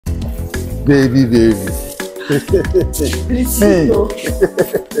Baby. Hey.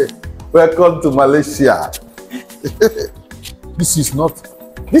 Welcome to Malaysia. This is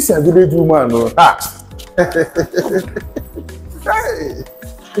a village woman. No? Ah. Hey.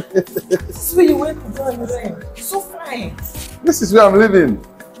 This is where you went to go and so fine. This is where I'm living.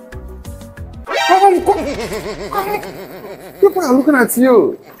 Come. People are looking at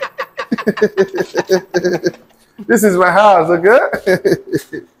you. This is my house, okay?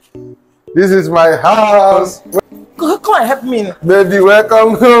 This is my house. Come and help me. Baby,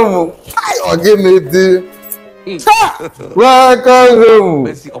 welcome home. Give me the. Welcome home.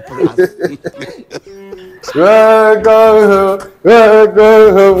 Welcome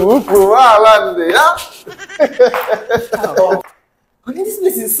home. This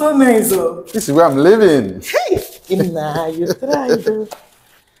place is so nice. Oh. This is where I'm living. Hey, nah, you tried.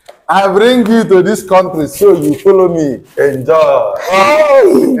 I bring you to this country so you follow me. Enjoy.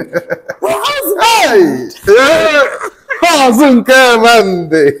 Hey, my husband. Hey, husband, come on.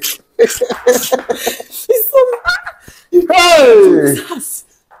 It's so hey.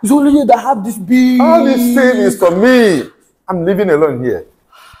 It's only you that have this big. All this thing is for me. I'm living alone here.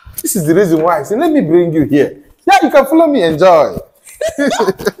 This is the reason why I say, let me bring you here. Yeah, you can follow me. Enjoy.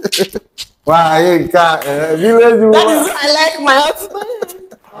 Why you can't? That is why I like my husband.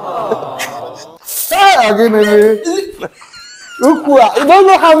 You don't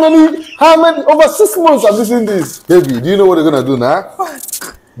know how many, over 6 months I'm listening to this. Baby, do you know what you're gonna do now?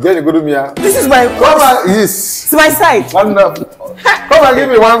 What? Get you go to me. This is my Yes. It's my side. Come and give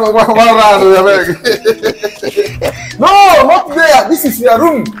me one round. No, not there. This is your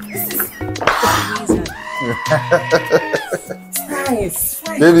room. Nice.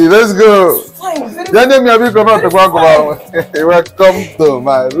 Baby, let's go. Fine. Welcome to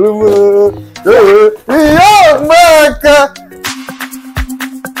my room.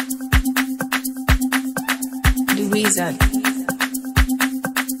 The wizard.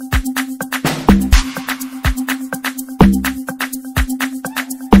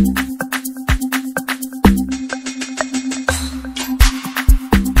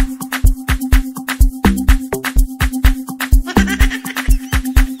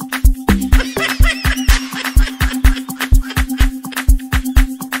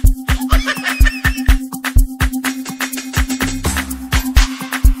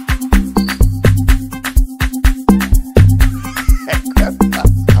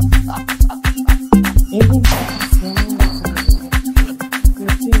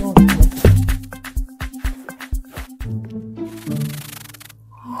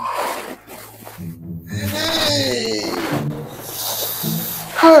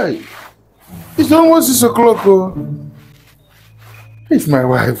 Hi, it's almost 6 o'clock. Oh. It's my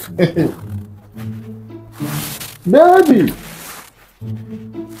wife. Baby.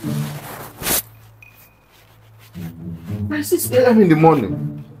 My 6 a.m. in the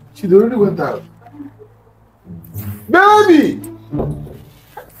morning. She already went out. Baby.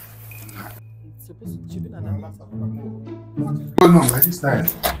 What's going on by this time?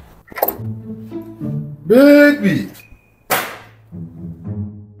 Baby.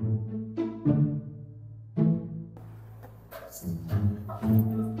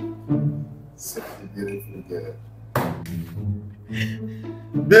 Such a beautiful girl.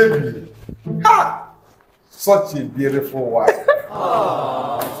 Baby. Ha! Such a beautiful wife.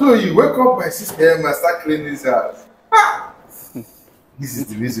 So you wake up by 6 a.m. and start cleaning this house. Ha! This is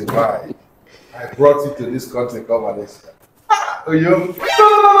the reason why I brought you to this country called Malaysia. Oh, you?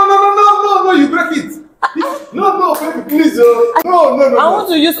 No, you break it. No, baby, please. No. I want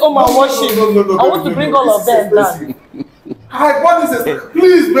to use all my washing. I want to bring all of them down. I want this,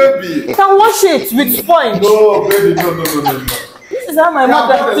 please, baby. You can wash it with sponge. No, baby, no. This is how my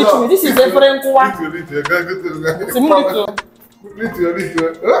mother teach me. This is different one.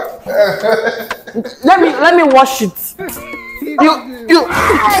 Let me wash it. You.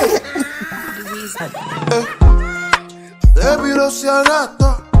 Baby,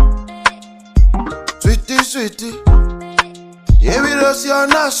 Lucianato, sweetie. Baby,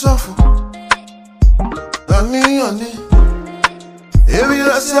 Lucianato, honey. Baby,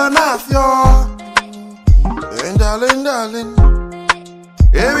 Lucianato, and darling.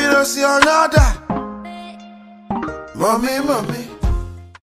 Baby, Lucianata, mommy.